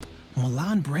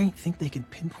Milan and Brain think they can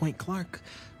pinpoint Clark,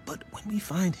 but when we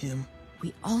find him...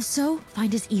 We also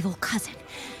find his evil cousin,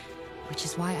 which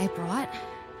is why I brought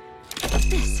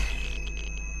this.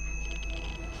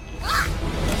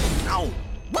 No!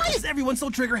 Why is everyone so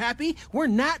trigger-happy? We're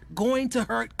not going to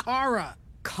hurt Kara.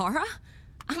 Kara?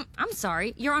 I'm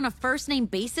sorry, you're on a first-name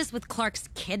basis with Clark's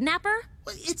kidnapper?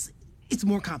 Well, it's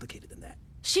more complicated than that.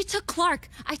 She took Clark.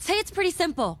 I'd say it's pretty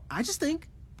simple. I just think,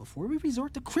 before we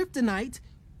resort to kryptonite,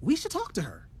 we should talk to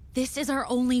her. This is our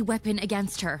only weapon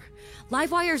against her.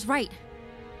 Livewire's right.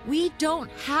 We don't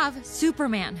have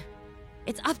Superman.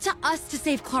 It's up to us to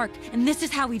save Clark, and this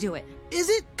is how we do it. Is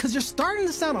it? Because you're starting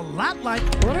to sound a lot like...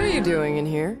 What are you doing in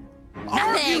here?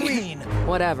 Arguing!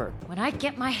 Whatever. When I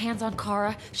get my hands on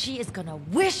Kara, she is gonna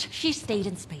wish she stayed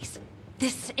in space.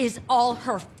 This is all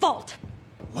her fault.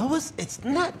 Lois, it's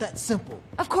not that simple.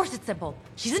 Of course it's simple.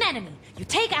 She's an enemy. You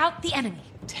take out the enemy.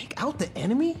 Take out the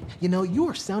enemy? You know, you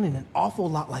are sounding an awful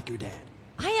lot like your dad.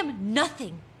 I am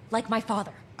nothing like my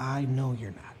father. I know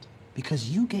you're not, because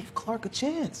you gave Clark a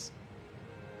chance.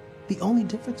 The only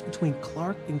difference between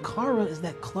Clark and Kara is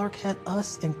that Clark had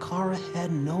us and Kara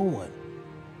had no one.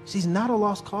 She's not a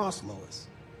lost cause, Lois.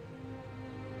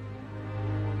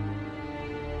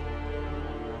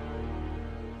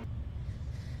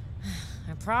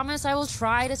 I promise I will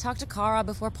try to talk to Kara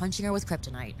before punching her with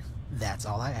kryptonite. That's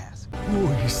all I ask. Who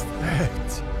is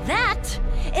that? That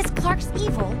is Clark's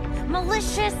evil,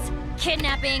 malicious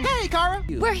kidnapping. Hey, Kara!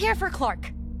 We're here for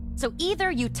Clark. So either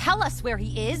you tell us where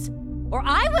he is, or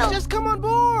I will— Just come on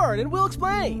board and we'll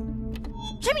explain.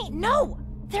 Jimmy, no!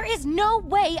 There is no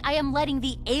way I am letting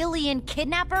the alien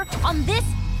kidnapper on this—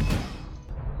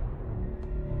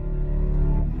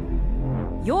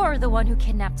 You're the one who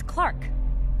kidnapped Clark.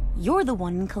 You're the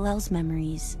one in Kal-El's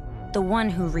memories. The one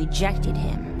who rejected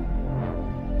him.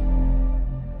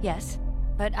 Yes,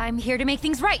 but I'm here to make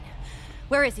things right.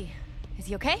 Where is he? Is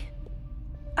he okay?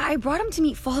 I brought him to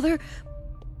meet Father,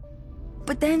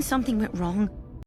 but then something went wrong.